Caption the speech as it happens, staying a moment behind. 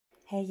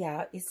Hey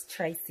y'all, it's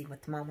Tracy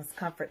with Mama's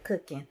Comfort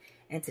Cooking,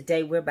 and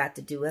today we're about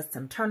to do us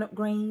some turnip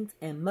greens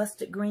and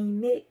mustard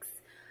green mix.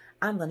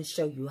 I'm going to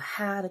show you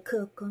how to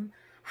cook them,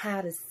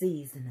 how to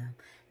season them.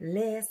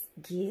 Let's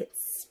get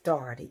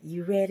started.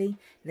 You ready?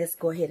 Let's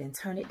go ahead and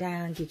turn it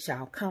down, get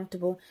y'all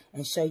comfortable,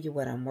 and show you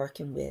what I'm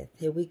working with.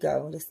 Here we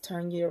go. Let's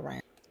turn you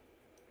around.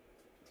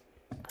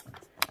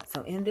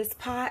 So in this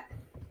pot,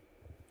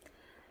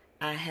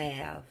 I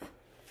have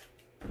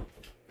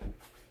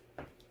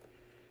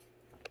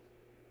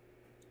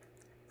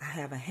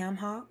a ham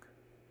hock,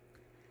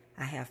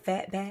 I have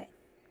fatback,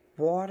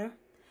 water,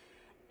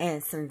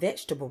 and some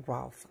vegetable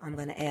broth. I'm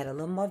going to add a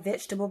little more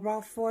vegetable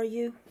broth for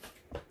you.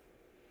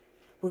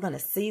 We're going to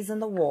season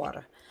the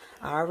water.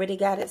 I already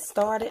got it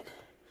started.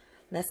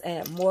 Let's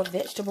add more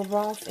vegetable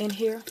broth in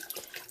here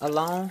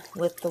along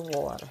with the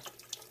water.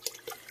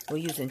 We're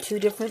using two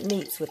different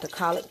meats with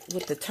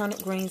the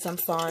turnip greens, and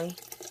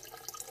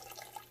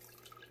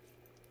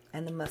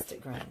the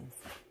mustard greens.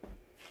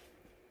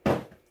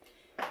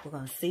 We're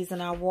going to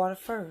season our water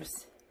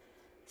first.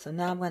 So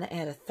now I'm going to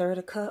add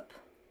 1/3 cup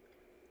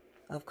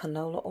of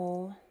canola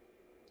oil.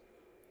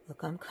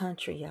 Look, I'm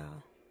country,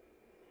 y'all.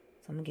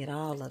 So I'm going to get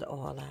all of the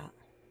oil out.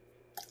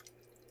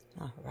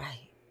 All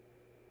right.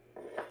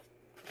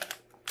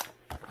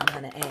 I'm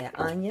going to add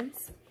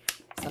onions.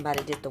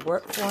 Somebody did the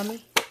work for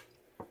me.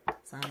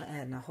 So I'm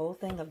adding a whole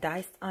thing of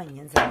diced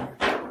onions in there.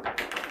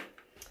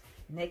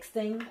 Next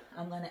thing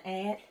I'm going to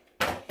add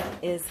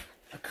is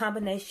a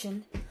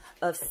combination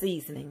of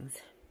seasonings.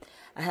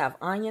 I have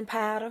onion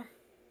powder,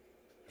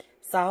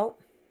 salt,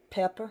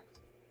 pepper,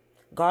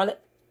 garlic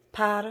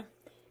powder,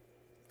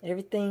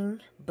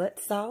 everything but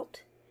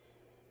salt.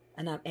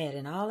 And I'm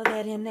adding all of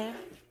that in there.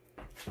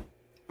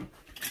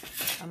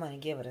 I'm going to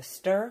give it a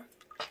stir.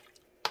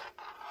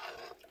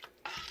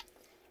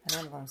 And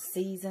I'm going to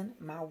season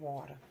my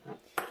water.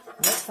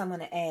 Next, I'm going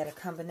to add a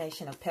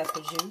combination of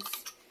pepper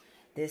juice.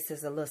 This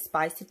is a little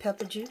spicy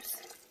pepper juice.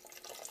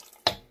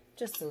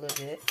 Just a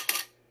little bit.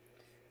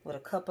 With a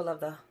couple of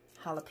the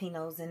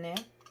jalapenos in there.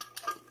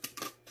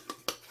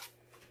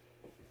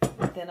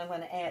 Then I'm going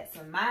to add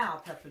some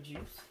mild pepper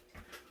juice.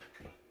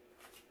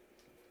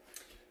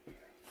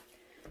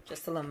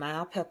 Just a little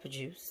mild pepper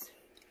juice.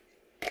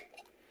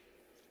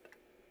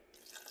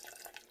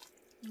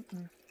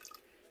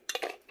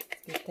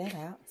 Get that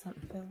out.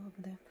 Something fell over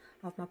there.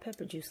 Off my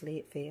pepper juice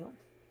lid fell.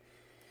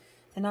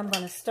 And I'm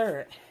going to stir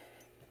it.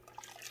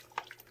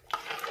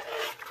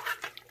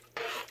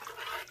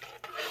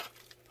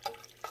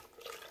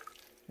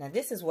 Now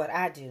this is what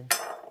I do.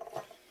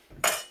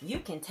 You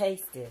can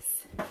taste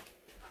this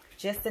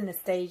just in the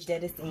stage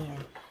that it's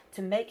in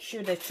to make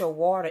sure that your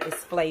water is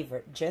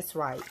flavored just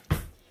right.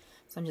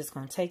 So I'm just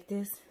going to take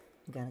this.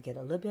 I'm going to get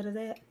a little bit of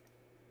that.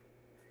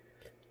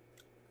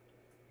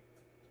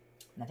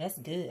 Now that's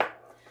good.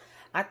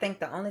 I think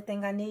the only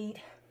thing I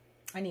need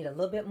a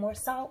little bit more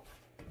salt.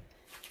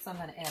 So I'm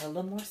going to add a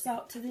little more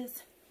salt to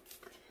this.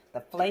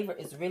 The flavor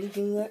is really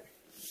good.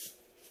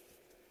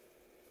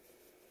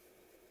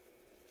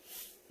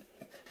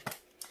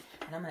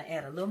 And I'm going to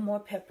add a little more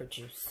pepper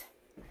juice.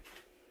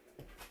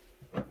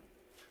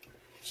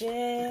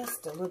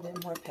 Just a little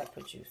bit more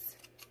pepper juice.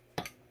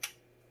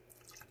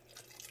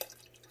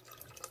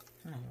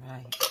 All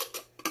right.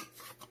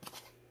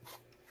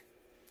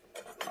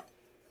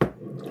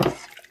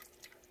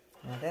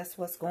 Now that's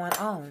what's going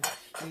on.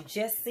 You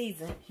just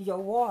seasoned your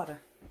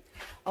water.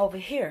 Over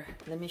here,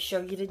 let me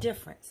show you the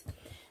difference.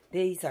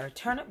 These are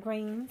turnip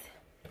greens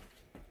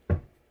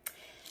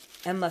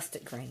and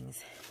mustard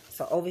greens.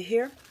 So over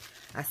here,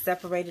 I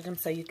separated them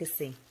so you can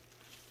see.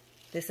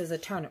 This is a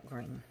turnip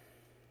green.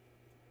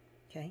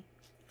 Okay.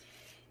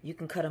 You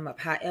can cut them up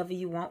however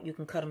you want. You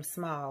can cut them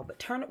small. But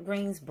turnip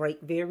greens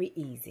break very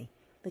easy.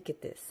 Look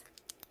at this.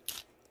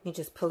 You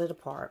just pull it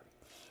apart.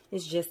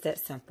 It's just that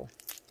simple.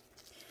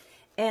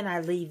 And I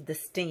leave the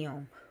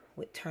stem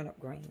with turnip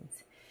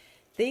greens.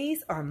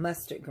 These are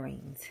mustard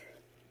greens.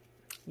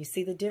 You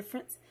see the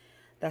difference?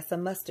 That's a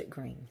mustard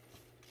green.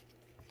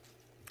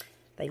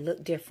 They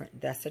look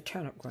different. That's a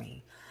turnip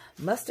green.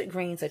 Mustard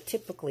greens are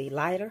typically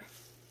lighter,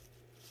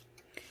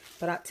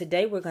 but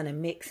today we're going to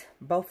mix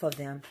both of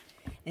them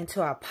into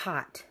our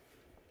pot.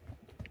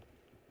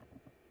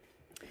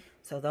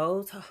 So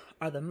those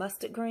are the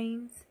mustard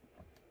greens.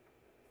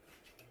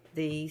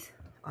 These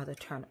are the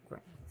turnip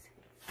greens.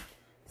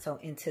 So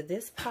into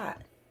this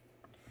pot,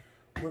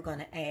 we're going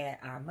to add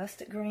our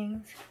mustard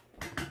greens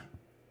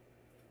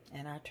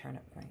and our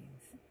turnip greens.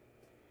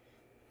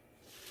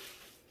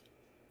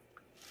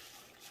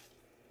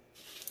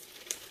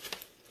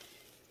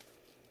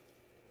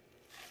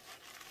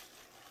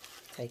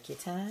 Take your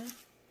time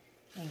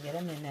and get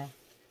them in there.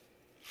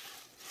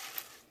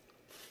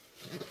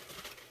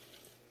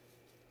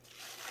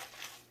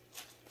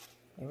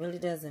 It really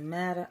doesn't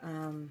matter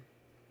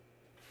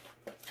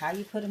how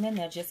you put them in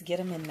there. Just get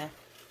them in there.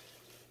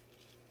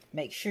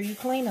 Make sure you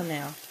clean them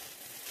now.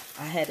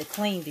 I had to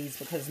clean these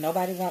because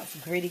nobody wants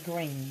gritty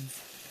greens.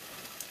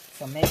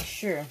 So make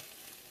sure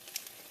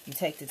you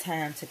take the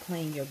time to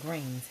clean your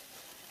greens.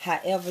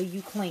 However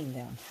you clean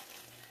them.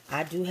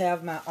 I do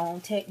have my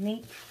own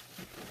technique,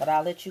 but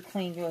I'll let you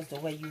clean yours the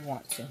way you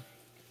want to.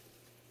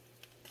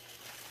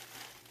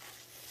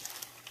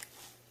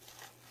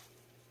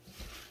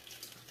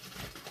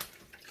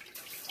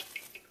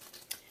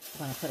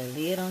 I'm going to put a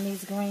lid on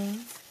these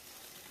greens.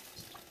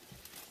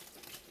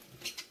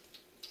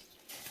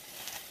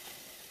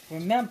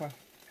 Remember,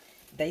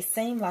 they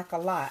seem like a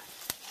lot,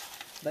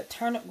 but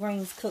turnip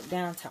greens cook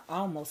down to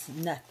almost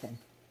nothing.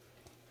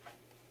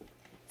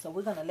 So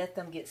we're going to let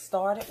them get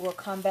started. We'll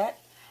come back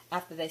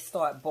after they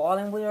start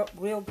boiling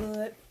real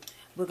good.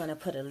 We're going to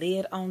put a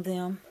lid on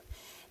them.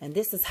 And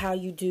this is how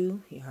you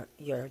do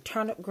your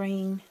turnip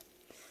green,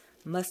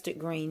 mustard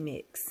green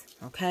mix.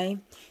 Okay?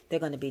 They're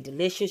going to be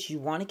delicious. You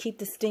want to keep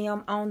the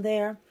stem on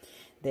there.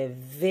 They're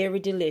very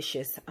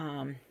delicious.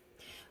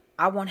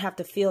 I won't have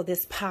to fill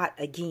this pot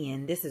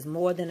again. This is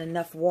more than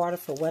enough water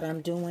for what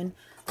I'm doing.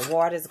 The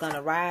water is going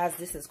to rise.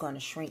 This is going to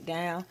shrink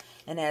down.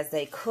 And as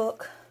they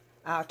cook,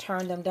 I'll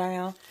turn them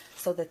down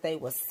so that they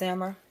will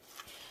simmer.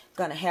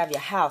 Going to have your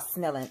house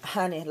smelling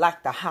honey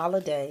like the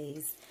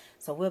holidays.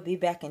 So we'll be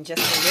back in just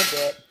a little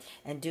bit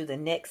and do the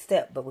next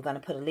step. But we're going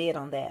to put a lid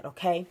on that,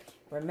 okay?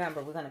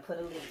 Remember, we're going to put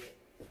a lid.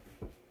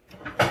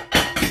 I'm going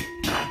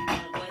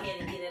to go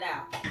ahead and get it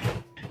out.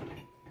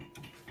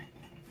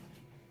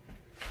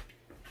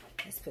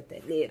 Let's put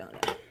that lid on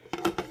it.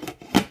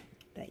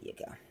 There you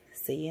go.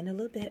 See you in a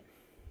little bit.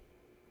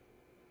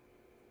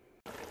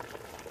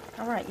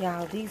 Alright,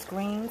 y'all. These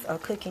greens are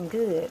cooking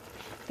good.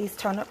 These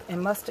turnip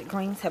and mustard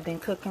greens have been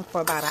cooking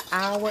for about 1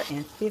 hour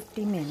and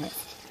 50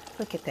 minutes.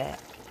 Look at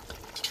that.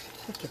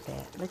 Look at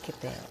that. Look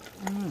at that.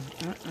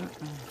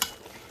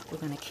 We're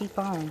going to keep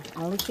on.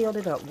 Only filled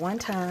it up one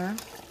time.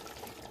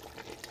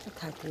 Look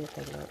how good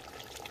they look.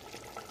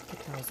 Look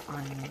at those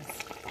onions.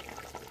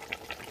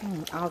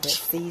 All that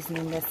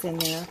seasoning that's in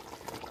there.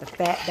 The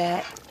fat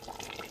back.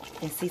 You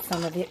can see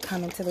some of it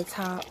coming to the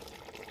top.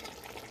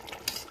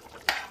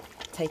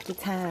 Take your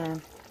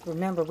time.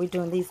 Remember, we're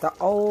doing these the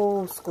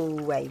old school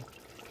way.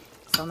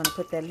 So I'm going to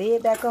put that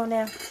lid back on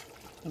there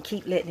and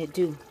keep letting it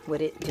do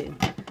what it do.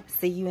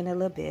 See you in a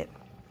little bit.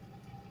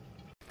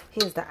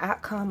 Here's the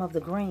outcome of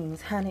the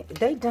greens. Honey,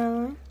 they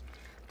done.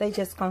 They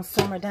just going to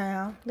simmer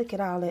down. Look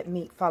at all that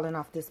meat falling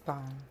off this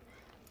bone.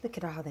 Look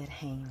at all that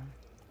ham.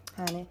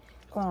 Honey,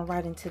 going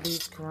right into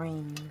these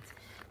greens.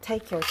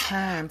 Take your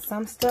time.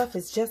 Some stuff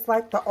is just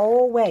like the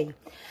old way.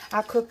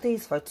 I cooked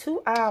these for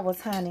 2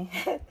 hours, honey.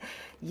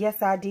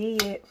 Yes, I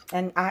did.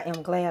 And I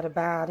am glad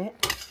about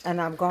it. And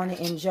I'm going to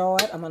enjoy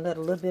it. I'm going to let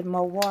a little bit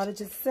more water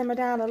just simmer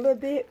down a little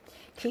bit.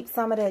 Keep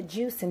some of that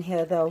juice in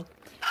here, though,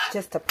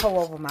 just to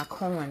pour over my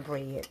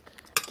cornbread.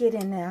 Get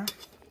in there.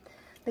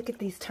 Look at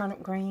these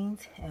turnip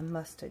greens and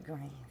mustard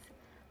greens.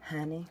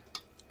 Honey,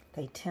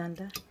 they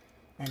tender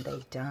and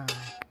they done.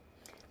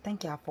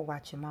 Thank y'all for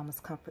watching Mama's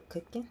Comfort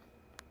Cooking.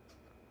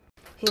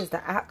 Here's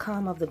the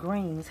outcome of the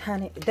greens.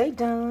 Honey, they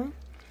done.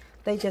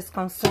 They just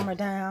gonna simmer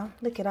down.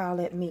 Look at all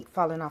that meat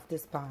falling off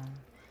this bone.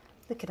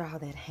 Look at all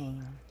that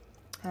ham.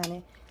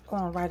 Honey,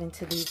 going right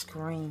into these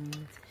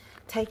greens.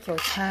 Take your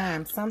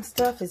time. Some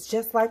stuff is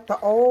just like the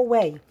old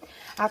way.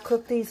 I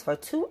cooked these for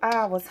 2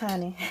 hours,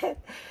 honey.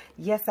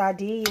 Yes, I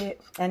did.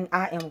 And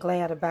I am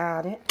glad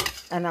about it.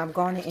 And I'm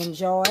going to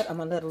enjoy it. I'm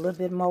going to let a little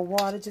bit more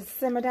water just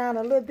simmer down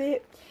a little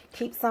bit.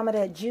 Keep some of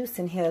that juice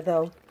in here,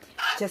 though,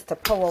 just to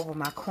pour over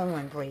my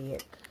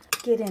cornbread.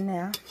 Get in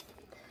there.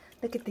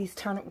 Look at these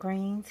turnip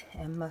greens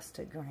and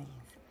mustard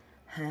greens.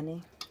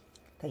 Honey,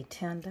 they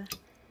tender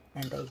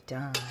and they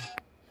done.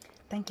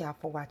 Thank y'all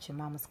for watching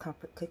Mama's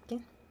Comfort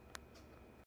Cooking.